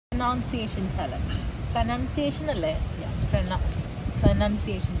pronunciation challenge. Pronunciation അല്ലേ?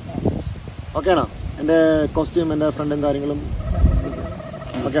 Pronunciation challenge. Okay ആണോ? എൻ്റെ കോസ്റ്റ്യൂം എൻ്റെ ഫ്രണ്ടും കാര്യങ്ങളും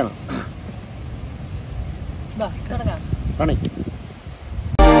ഓക്കെ ആണോ? വാ തുടങ്ങാം. റാണി.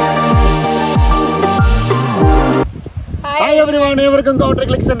 ഹായ് എവരിവൺ, ഏവർക്കും കൗണ്ടർ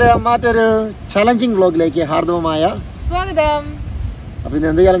ക്ലിക്സിന്റെ മറ്റൊരു ചലഞ്ചിങ് വ്ലോഗിലേക്ക് ഹാർദവമായ സ്വാഗതം. അപ്പൊ ഇന്ന്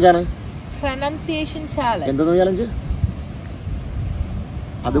എന്ത് ചലഞ്ചാണ്? Pronunciation challenge. എന്തെന്ന് ചലഞ്ച്?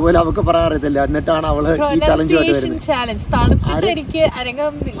 അതുപോലെ അവൾക്ക് പറയാൻ അറിയത്തില്ല, എന്നിട്ടാണ് അവള് ഈ ചലഞ്ച് ചാലഞ്ച്. തണുത്തിട്ട് എനിക്ക്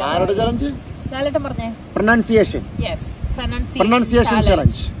അരങ്ങുന്നില്ല. ആരുടെ ചലഞ്ച്? ലാലേട്ടൻ പറഞ്ഞേ. പ്രൊനൗൺസിയേഷൻ. Yes, pronunciation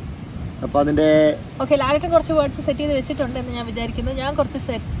challenge. അപ്പൊ അതിന്റെ ഓക്കെ, ലാലേട്ടൻ കുറച്ച് വേർഡ്സ് സെറ്റ് ചെയ്ത് വെച്ചിട്ടുണ്ട് എന്ന് ഞാൻ വിചാരിക്കുന്നു. ഞാൻ കുറച്ച്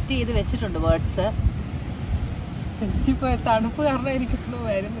സെറ്റ് ചെയ്ത് വെച്ചിട്ടുണ്ട് വേർഡ്സ്. തണുപ്പ് കാരണം എനിക്കൊന്നും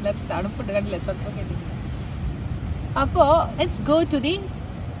വരുന്നില്ല. തണുപ്പുണ്ട്, കണ്ടില്ലേ? അപ്പോ let's go to the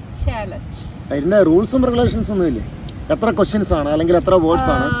challenge. ഇതിന്റെ റൂൾസും റെഗുലേഷൻസ് ഒന്നും ഇല്ലേ? എത്ര ക്വസ്റ്റ്യൻസ് ആണ് അല്ലെങ്കിൽ എത്ര വേർഡ്സ്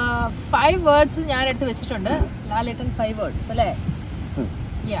ആണ്? 5 വേർഡ്സ് ഞാൻ എടുത്ത് വെച്ചിട്ടുണ്ട്. ലാലേട്ടൻ 5 വേർഡ്സ് അല്ലേ?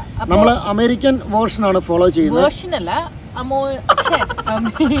 നമ്മൾ അമേരിക്കൻ വേർഷൻ ആണ് ഫോളോ ചെയ്യുന്നത്. വേർഷൻ അല്ല,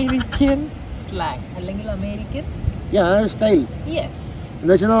 അമേരിക്കൻ സ്ലാങ് അല്ലെങ്കിൽ അമേരിക്കൻ സ്റ്റൈൽ. യെസ്.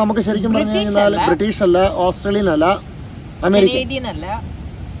 എന്ന് വെച്ചാൽ നമുക്ക് ശരിക്കും പറഞ്ഞു കഴിഞ്ഞാൽ ബ്രിട്ടീഷ് അല്ല, ഓസ്ട്രേലിയൻ അല്ല, അമേരിക്കൻ അല്ല.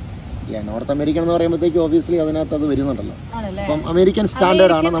 നോർത്ത് അമേരിക്കൻ എന്ന് പറയുമ്പോഴത്തേക്ക് ഒബ്വിയസ്ലി അതിനകത്ത് അത് വരുന്നുണ്ടല്ലോ. അപ്പം അമേരിക്കൻ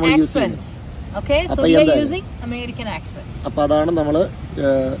സ്റ്റാൻഡേർഡ് ആണ് നമ്മൾ യൂസ് ചെയ്യുന്നത്. അപ്പൊ അതാണ് നമ്മൾ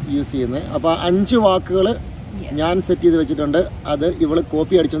യൂസ് ചെയ്യുന്നത്. അപ്പൊ 5 വാക്കുകൾ ഞാൻ സെറ്റ് ചെയ്ത് വെച്ചിട്ടുണ്ട്. അത് ഇവള്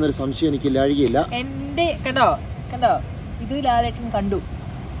കോപ്പി അടിച്ചെന്നൊരു സംശയം എനിക്ക് ലാഴികയില്ല. എന്റെ കണ്ടോ കണ്ടോ ഇത് ലാലേട്ടൻ കണ്ടു.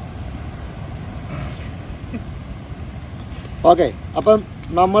 ഓക്കെ, അപ്പം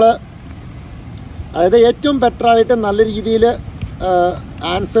നമ്മള് അതായത് ഏറ്റവും ബെറ്റർ ആയിട്ട് നല്ല രീതിയിൽ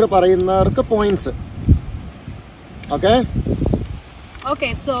ആൻസർ പറയുന്നവർക്ക് പോയിന്റ്സ്. ഓക്കെ ഓക്കെ,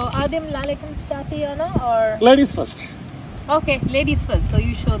 സോ ആദ്യം ലാലേട്ടൻ സ്റ്റാർട്ട് ചെയ്യണോ or ladies first? Okay, ladies first. So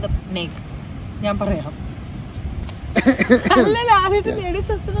you show the name. ഞാൻ പറയാം. അല്ല, ലാലേട്ടൻ ലേഡീസ്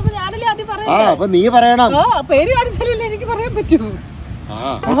ഫസ്റ്റ് എന്ന് ഞാനല്ലേ ആദ്യം പറയാം. അപ്പൊ നീ പറയണം. പേര് കാണിച്ചാലല്ലേ എനിക്ക് പറയാൻ പറ്റൂ.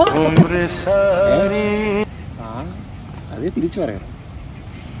 അത് തിരിച്ചു പറയണം.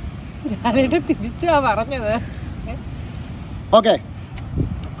 ലാലേട്ടൻ തിരിച്ചാ പറഞ്ഞത്. ഓക്കെ,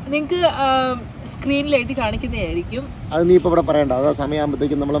 നിങ്ങക്ക് സ്ക്രീനിൽ എഴുതി കാണിക്കുന്നതായിരിക്കും. അത് നീ ഇപ്പൊ ഇവിടെ പറയണ്ട. അത്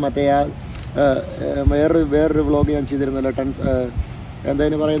സമയമാകുമ്പോഴത്തേക്കും നമ്മൾ മറ്റേ വേറൊരു വ്ലോഗ് ഞാൻ ചെയ്തിരുന്നല്ലോ.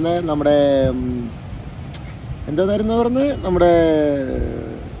 എന്തായാലും പറയുന്നത് നമ്മുടെ എന്തായിരുന്നു പറഞ്ഞത്, നമ്മുടെ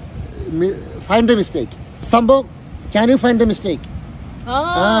ഫൈൻഡ് ദ മിസ്റ്റേക്ക് സംഭവം. Can you find the mistake?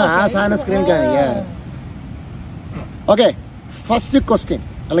 ആ സാധനം സ്ക്രീൻ കാണിക്കുക. ഓക്കെ, ഫസ്റ്റ് ക്വസ്റ്റ്യൻ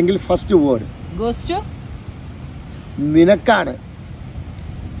അല്ലെങ്കിൽ ഫസ്റ്റ് വേർഡ് ഗോസ് ടു നിനക്കാണ്.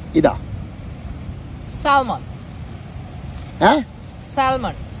 ഇതാ സാൽമൺ.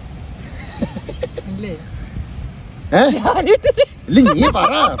 സാൽമൺ അല്ലേ? നീ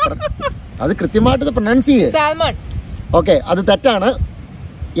പറ, അത് കൃത്യമായിട്ട് പ്രൊനൗൺസ് ചെയ്യേ. സാൽമൺ. ഓക്കെ, അത് തെറ്റാണ്.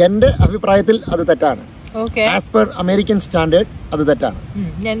 എന്റെ അഭിപ്രായത്തിൽ അത് തെറ്റാണ്. ആസ് പെർ അമേരിക്കൻ സ്റ്റാൻഡേർഡ് അത് തെറ്റാണ്.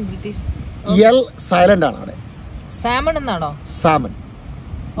 ഞാൻ ബ്രിട്ടീഷ്. എൽ സൈലന്റ് ആണ് അവിടെ. സാമൺ എന്നാണോ? സാമൺ.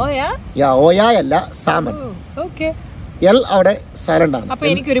 ഓയാ അല്ല, സാമൺ. ഓക്കേ, എൽ അവിടെ സൈലന്റ് ആണ്. അപ്പൊ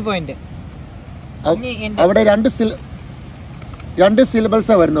എനിക്കൊരു പോയിന്റ്. അവിടെ രണ്ട്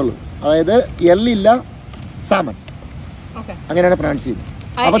സിലബിൾസേ വരുന്നുള്ളൂ. അതായത് എൽ ഇല്ല, സാമൺ. അങ്ങനെയാണ് പ്രൊനൗൺസ് ചെയ്യുന്നത്.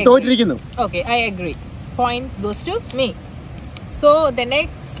 അപ്പൊ തോറ്റിരിക്കുന്നു. Okay, I agree. Point goes to me. So the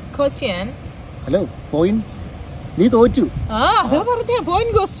next question. Hello, points നീ തോറ്റു. അതാ പറഞ്ഞേ,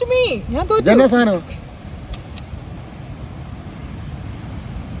 പോയിന്റ് ഗോസ് ടു മീ. ഞാൻ തോറ്റു. ഇതെന്നാ സാധനം?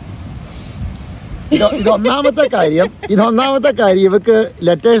 ഇതൊന്നാമത്തെ കാര്യം ഇവക്ക്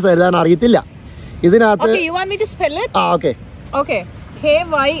ലെറ്റേഴ്സ് എഴുതാൻ അറിയത്തില്ല. ഇതിനകത്ത്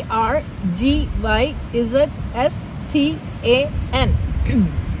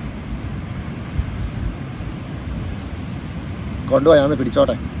കൊണ്ടുപോയാന്ന്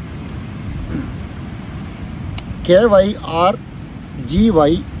പിടിച്ചോട്ടെ.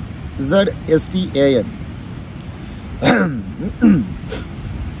 KYRGYZSTAN.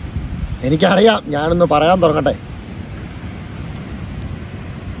 എനിക്കറിയാം, ഞാനൊന്ന് പറയാൻ തുടങ്ങട്ടെ.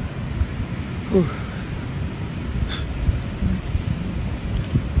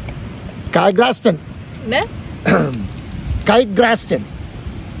 Kyrgyzstan.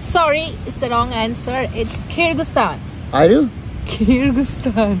 Sorry, it's the wrong answer. It's Kyrgyzstan. ആര്?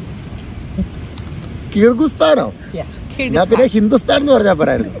 Kyrgyzstan. കിർഗിസ്ഥാനോ? ഞാൻ പിന്നെ ഹിന്ദുസ്ഥാൻ എന്ന് പറഞ്ഞാൽ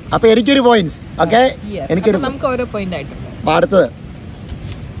പറയായിരുന്നു. അപ്പൊ എനിക്കൊരു പോയിന്റ്സ്. ഓക്കെ, എനിക്കൊരു നമുക്ക് ഓരോ പോയിന്റ് ആയിട്ടുണ്ട്. അടുത്തത്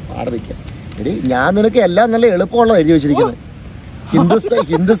പാടതിക്ക. എടി, ഞാൻ നിനക്ക് എല്ലാം നല്ല എളുപ്പമുള്ള എഴുതി വെച്ചിരിക്കുന്നത്.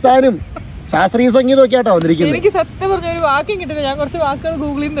 ഹിന്ദുസ്ഥാനും ശാസ്ത്രീയ സംഗീതം ഒക്കെ ആയിട്ടാ വന്നിരിക്കുന്നത്. എനിക്ക് സത്യം പറഞ്ഞ ഒരു വാക്കും കിട്ടില്ല. ഞാൻ കുറച്ച് വാക്കുകൾ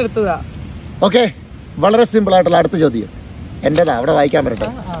ഗൂഗിളിൽ നിന്ന് എടുത്തതാ. ഓക്കെ, വളരെ സിമ്പിൾ ആയിട്ടുള്ള അടുത്ത ചോദ്യം. എന്റേതാ അവിടെ വായിക്കാൻ പറ്റട്ടെ.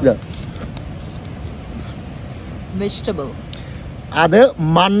 ഇത് വെജിറ്റബിൾ. അത്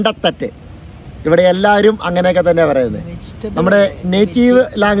മണ്ടത്തറ്റ്. ഇവിടെ എല്ലാവരും അങ്ങനെയൊക്കെ തന്നെ പറയുന്നത്. നമ്മുടെ നേറ്റീവ്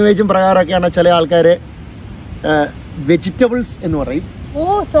ലാംഗ്വേജും പ്രകാരമൊക്കെയാണ് ചില ആൾക്കാര് വെജിറ്റബിൾസ് എന്ന് പറയും. ഓ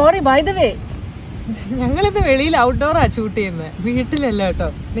സോറി, ബൈ ദ വേ, ഞങ്ങളിത് വെളിയിൽ ഔട്ട്ഡോറാ ഷൂട്ട് ചെയ്യുന്നത്, വീട്ടിലല്ല കേട്ടോ.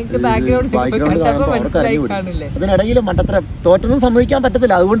 നിങ്ങൾക്ക് ബാക്ക്ഗ്രൗണ്ട് മനസ്സിലായി കാണില്ലേ? അതിനിടയിൽ മണ്ടത്തരം തോറ്റൊന്നും സമ്മതിക്കാൻ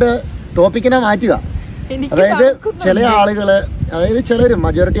പറ്റത്തില്ല. അതുകൊണ്ട് ടോപ്പിക്കിനെ മാറ്റുക. അതായത് ചില ആളുകള്, അതായത് ചിലരും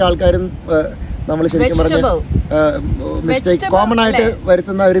മജോറിറ്റി ആൾക്കാരും നമ്മൾ ശരിക്കും പറഞ്ഞ മിസ്റ്റേക്ക് കോമൺ ആയിട്ട്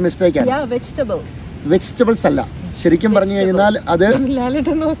വരുത്തുന്ന ഒരു മിസ്റ്റേക്കാണ്. വെജിറ്റബിൾസ് അല്ല, ശരിക്കും പറഞ്ഞു കഴിഞ്ഞാൽ അത്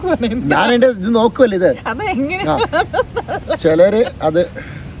ഞാൻ എന്റെ ഇത് നോക്കുമല്ലോ. ഇത്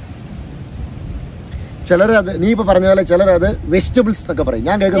ചിലരത് നീ ഇപ്പൊ പറഞ്ഞ പോലെ ചിലരത് വെജിറ്റബിൾസ് എന്നൊക്കെ പറയും.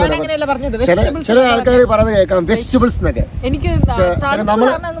 ഞാൻ കേൾക്കുന്നുണ്ട് ചില ആൾക്കാർ പറയുന്നത് കേൾക്കാം വെജിറ്റബിൾസ് എന്നൊക്കെ.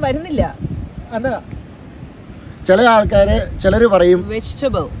 ചില ആൾക്കാര് ചിലര് പറയും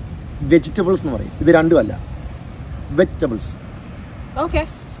വെജിറ്റബിൾസ് എന്ന് പറയും. ഇത് രണ്ടുമല്ല, വെജിറ്റബിൾസ്.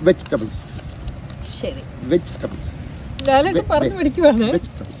 വെജിറ്റബിൾസ് ശരി, വെജിറ്റബിൾസ്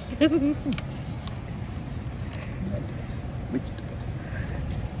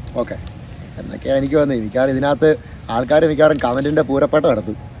ഓക്കെ എന്നൊക്കെയാ എനിക്ക് വന്നത്. മിക്കവാറും ഇതിനകത്ത് ആൾക്കാർ മിക്കവാറും കമന്റിന്റെ പൂരപ്പാട്ട്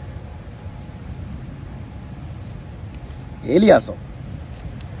നടത്തും. ഏലിയാസോ,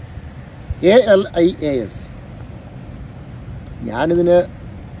 ALIAS. ഞാനിതിന്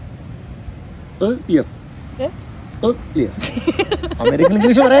അമേരിക്കൻ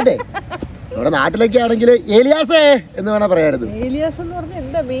ഇംഗ്ലീഷ് പറയട്ടെ. നമ്മുടെ നാട്ടിലൊക്കെ ആണെങ്കിൽ ഏലിയാസേ എന്ന് വേണ പറയായിരുന്നു.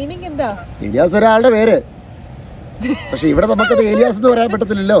 ഏലിയാസ് ഒരാളുടെ പേര്, പക്ഷെ ഇവിടെ നമുക്കത് ഏലിയാസ് എന്ന് പറയാൻ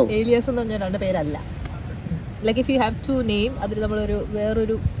പറ്റത്തില്ലല്ലോ. ഏലിയാസ് എന്ന് പറഞ്ഞ രണ്ട് പേരല്ല. Like if you have to name, അതിൽ നമ്മളൊരു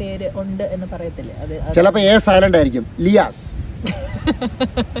വേറൊരു പേര് ഉണ്ട് എന്ന് പറയത്തില്ലേ? അത് ചിലപ്പോ സൈലന്റ് ആയിരിക്കും, ലിയാസ്.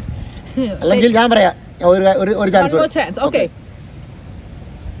 അല്ലെങ്കിൽ ഞാൻ പറയാം ഒരു ചാൻസ്. ഓക്കെ,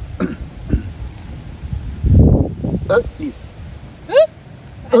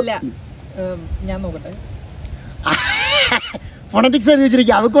 അല്ല ഞാൻ നോക്കട്ടെ. ഫോണറ്റിക്സ് എഴുതി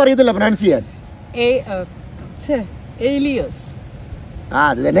വെച്ചിരിക്കും, അവർക്കും അറിയത്തില്ല പ്രൊനൗൺസ് ചെയ്യാൻ. ഏലിയോസ്.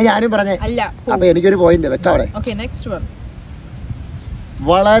 അത് തന്നെ ഞാനും പറഞ്ഞേ. അല്ല, അപ്പൊ എനിക്കൊരു പോയിന്റ് വെച്ചവിടെ. ഓക്കേ, നെക്സ്റ്റ് വൺ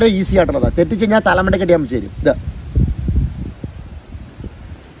വളരെ ഈസി ആയിട്ടുള്ളതാ. തെറ്റിച്ച് ഞാൻ തലമണ്ട കെട്ടിയാൽ ചേരും. ഇത്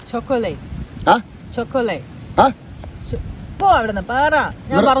ചോക്കോലേറ്റ്. ആ ചോക്കോലേറ്റ്. ആ പോ അവിടുന്ന് പറ.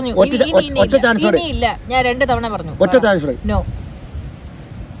 ഞാൻ പറഞ്ഞു ഇല്ല, ഞാൻ 2 തവണ പറഞ്ഞു. ഒറ്റ ചാൻസ്. നോ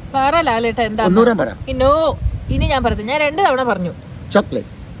പറ ലാലേട്ട, എന്താ? ഒന്നുകൂടെ പറ. നോ, ഇനി ഞാൻ പറഞ്ഞു. ഞാൻ 2 തവണ പറഞ്ഞു.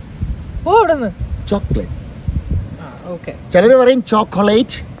 ചോക്ലേറ്റ്. പോ അവിടുന്ന്. ചോക്ലേറ്റ്. ഓക്കേ, ചിലര് പറയും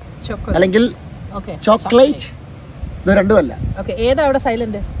ചോക്കോലേറ്റ് അല്ലെങ്കിൽ ചോക്ലേറ്റ്. ഇത് രണ്ടുമല്ല. ഓക്കേ, ഏതാ അവിടെ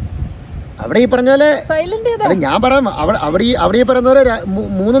സൈലന്റ്? അവിടെ ഈ പറഞ്ഞ പോലെ സൈലന്റ് ഏതാ? ഞാൻ പറയാം. അവിടെ ഈ പറയുന്ന പോലെ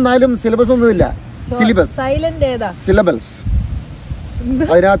 3-4 സിലബസ് ഒന്നുമില്ല. സിലബസ് സൈലന്റ് ഏതാ? സിലബൽസ്.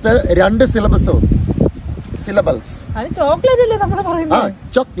 അതിനകത്ത് 2 സിലബസ്. സിലബൽസ്. അത് ചോക്ലേറ്റ് അല്ലേ നമ്മൾ പറയുന്നത്?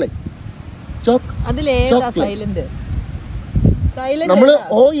 ചോക്ലേറ്റ്. അതിലേതാ സൈലന്റ്? നമ്മള്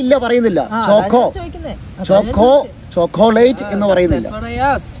ഓ ഇല്ല പറയുന്നില്ല. ചോക്കോ, ചോക്കോ, ചോക്കോലേറ്റ് എന്ന് പറയുന്നില്ല.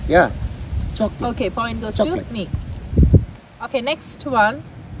 Okay, point goes to me. Okay, next one.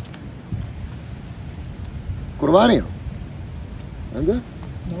 കുർബാനയോ? എന്താ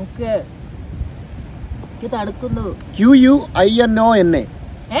നോക്ക്, ഇത് അടുക്കുന്നു. QUINONA.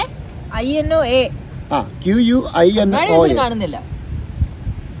 INOA. QUINOA കാണുന്നില്ല.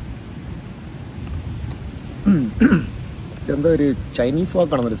 എന്താ ഒരു ചൈനീസ്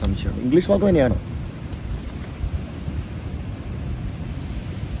വാക്കാണെന്നൊരു സംശയം. ഇംഗ്ലീഷ് വാക്ക് തന്നെയാണോ?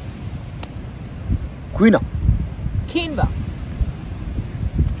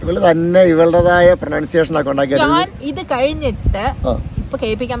 ഇവള് തന്നെ ഇവളുടേതായ പ്രൊനൗൺസിയേഷൻ ഒക്കെ ഉണ്ടാക്കിയത്. ഞാൻ ഇത് കഴിഞ്ഞിട്ട് ഇപ്പൊ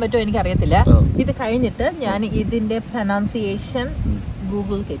കേൾപ്പിക്കാൻ പറ്റുമോ എനിക്ക് അറിയത്തില്ല. ഇത് കഴിഞ്ഞിട്ട് ഞാൻ ഇതിന്റെ പ്രൊനൗൺസിയേഷൻ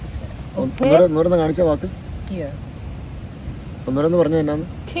ഗൂഗിൾ കേൾപ്പിച്ചു തരാം. ഒന്നുകൂടെ കാണിച്ച വാക്ക് ഒന്നുകൂടെ പറഞ്ഞ എന്നാന്ന്?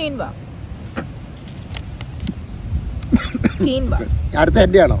 അടുത്ത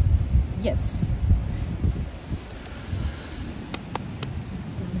എന്റെ ആണോ?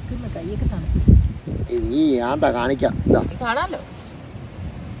 നീ ഞാൻ കാണിക്കാം. കാണാലോ.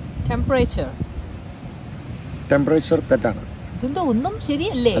 ടെമ്പറേച്ചർ. ടെമ്പറേച്ചർ തെറ്റാണ്. ഇതെന്തോ ഒന്നും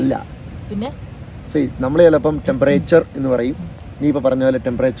ശരിയല്ലേ? അല്ല. പിന്നെ നമ്മൾ ചിലപ്പം ടെമ്പറേച്ചർ എന്ന് പറയും. നീ ഇപ്പൊ പറഞ്ഞ പോലെ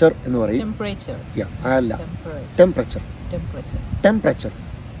ടെമ്പറേച്ചർ എന്ന് പറയും. ടെമ്പറേച്ചർ അല്ല, ടെമ്പറേച്ചർ. ടെമ്പറേച്ചർ.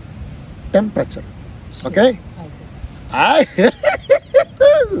 ടെമ്പറേച്ചർ. ഓക്കെ.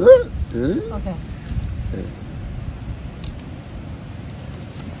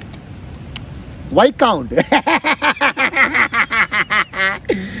 വൈക്കൗണ്ട്.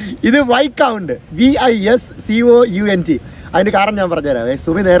 ഇത് വൈക്കൗണ്ട്. VISCOUNT. അതിന്റെ കാരണം ഞാൻ പറഞ്ഞുതരാം.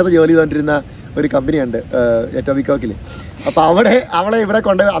 സുമി നേരത്തെ ജോലി ചെയ്തോണ്ടിരുന്ന ഒരു കമ്പനിയുണ്ട് എറ്റോബിക്കോക്കിൽ. അപ്പോൾ അവളെ ഇവിടെ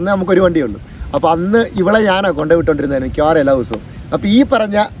കൊണ്ടുപോയി അന്ന് നമുക്കൊരു വണ്ടിയുള്ളൂ. അപ്പോൾ അന്ന് ഇവളെ ഞാനാണ് കൊണ്ടുപോയിക്കൊണ്ടിരുന്നത് മിക്കവാറും എല്ലാ ദിവസവും. അപ്പോൾ ഈ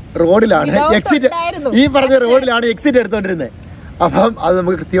പറഞ്ഞ റോഡിലാണ് എക്സിറ്റ് എടുത്തോണ്ടിരുന്നത്. അപ്പം അത്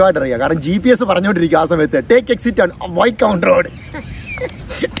നമുക്ക് കൃത്യമായിട്ട് അറിയാം, കാരണം GPS പറഞ്ഞുകൊണ്ടിരിക്കും ആ സമയത്ത്. Take exit on വൈക്കൗണ്ട് road,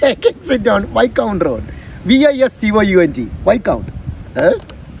 take exit on വൈക്കൗണ്ട് road, VISCOUNT വൈക്കൗണ്ട്.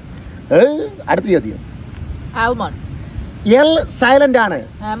 അടുത്ത ചോദ്യം. L സൈലന്റ് ആണ്.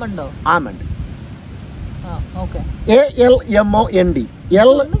 ആമണ്ട്. ALMOND.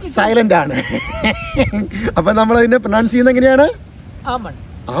 L സൈലന്റ് ആണ്. അപ്പൊ നമ്മൾ അതിനെ പ്രൊനൗൺസ് ചെയ്യുന്നത് എങ്ങനെയാണ്?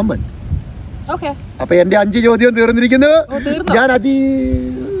 ആമണ്ട്. അപ്പൊ എന്റെ 5 ചോദ്യം തീർന്നിരിക്കുന്നു. ഞാൻ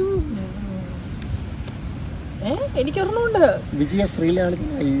വിജയശ്രീലാണ്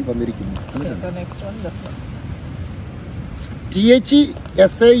വന്നിരിക്കുന്നു. THESAURUS.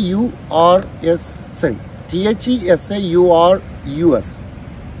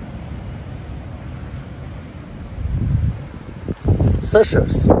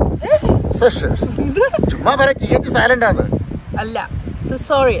 ചുമ്മാ പറ, TH സൈലന്റ് ആണ്. അല്ല,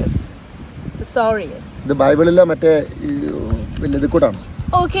 ഇത് ബൈബിളിലെ മറ്റേ ഇത് കൂടാണ്.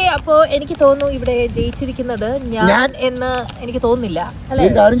 ഓക്കെ, അപ്പോ എനിക്ക് തോന്നുന്നു ഇവിടെ ജയിച്ചിരിക്കുന്നത് ഞാൻ എന്ന് എനിക്ക് തോന്നുന്നില്ല.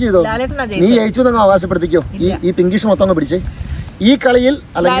 കാര്യം ചെയ്തോ, നീ ജയിച്ചു എന്നങ്ങ് അവകാശപ്പെടുത്തിക്കോ. ഈ പിങ്കിഷ് മൊത്തം അങ്ങ് പിടിച്ചേ. ഈ കളിയിൽ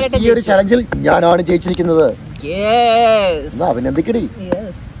അല്ലെങ്കിൽ ഈ ഒരു ചലഞ്ചിൽ ഞാനാണ് ജയിച്ചിരിക്കുന്നത്. അഭിനന്ദിക്കടി.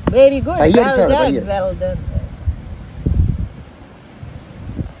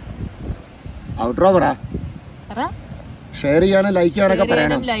 ഔട്ട്റോ പറ. ഷെയർ ചെയ്യാനും ലൈക്ക് ചെയ്യാനൊക്കെ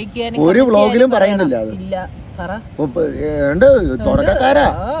പറയണം. ഒരു വ്ളോഗിലും പറയുന്നില്ല അത്. തുടക്കക്കാരാ,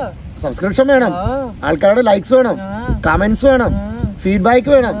 സബ്സ്ക്രിപ്ഷൻ വേണം, ആൾക്കാരുടെ ലൈക്സ് വേണം, കമന്റ്സ് വേണം, ഫീഡ്ബാക്ക്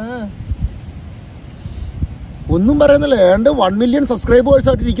വേണം. ഒന്നും പറയുന്നില്ല. 1 മില്യൺ സബ്സ്ക്രൈബേഴ്സ്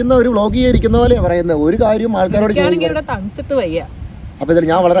ആയിട്ട് ഇരിക്കുന്ന ഒരു വ്ളോഗ് ചെയ്തിരിക്കുന്ന പോലെ പറയുന്നത്. ഒരു കാര്യം ആൾക്കാരോട് അപ്പൊ ഇതിൽ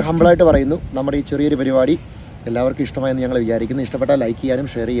ഞാൻ വളരെ ഹമ്പിളായിട്ട് പറയുന്നു, നമ്മുടെ ഈ ചെറിയൊരു പരിപാടി എല്ലാവർക്കും ഇഷ്ടമായെന്ന് ഞങ്ങൾ വിചാരിക്കുന്നു. ഇഷ്ടപ്പെട്ടാൽ ലൈക്ക് ചെയ്യാനും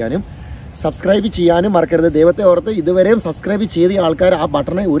ഷെയർ ചെയ്യാനും സബ്സ്ക്രൈബ് ചെയ്യാനും മറക്കരുത്. ദൈവത്തെ ഓർത്ത് ഇതുവരെയും സബ്സ്ക്രൈബ് ചെയ്ത ആൾക്കാർ ആ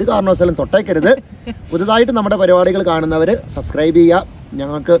ബട്ടണെ ഒരു കാരണവശാലും തൊട്ടേക്കരുത്. പുതുതായിട്ട് നമ്മുടെ പരിപാടികൾ കാണുന്നവർ സബ്സ്ക്രൈബ് ചെയ്യുക.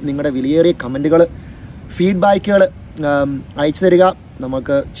 ഞങ്ങൾക്ക് നിങ്ങളുടെ വിലയേറിയ കമൻറ്റുകൾ, ഫീഡ്ബാക്കുകൾ അയച്ചു തരിക.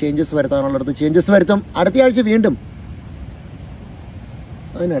 നമുക്ക് ചേഞ്ചസ് വരുത്താനുള്ളിടത്ത് ചേഞ്ചസ് വരുത്തും. അടുത്ത ആഴ്ച വീണ്ടും,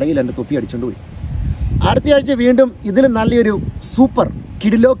 അതിനിടയിൽ എൻ്റെ തൊപ്പി അടിച്ചുകൊണ്ട് പോയി. അടുത്ത ആഴ്ച വീണ്ടും ഇതിൽ നല്ലൊരു സൂപ്പർ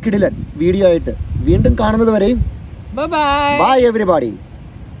കിടിലൻ വീഡിയോ ആയിട്ട് വീണ്ടും കാണുന്നത് വരെയും ബൈ എവരിബഡി.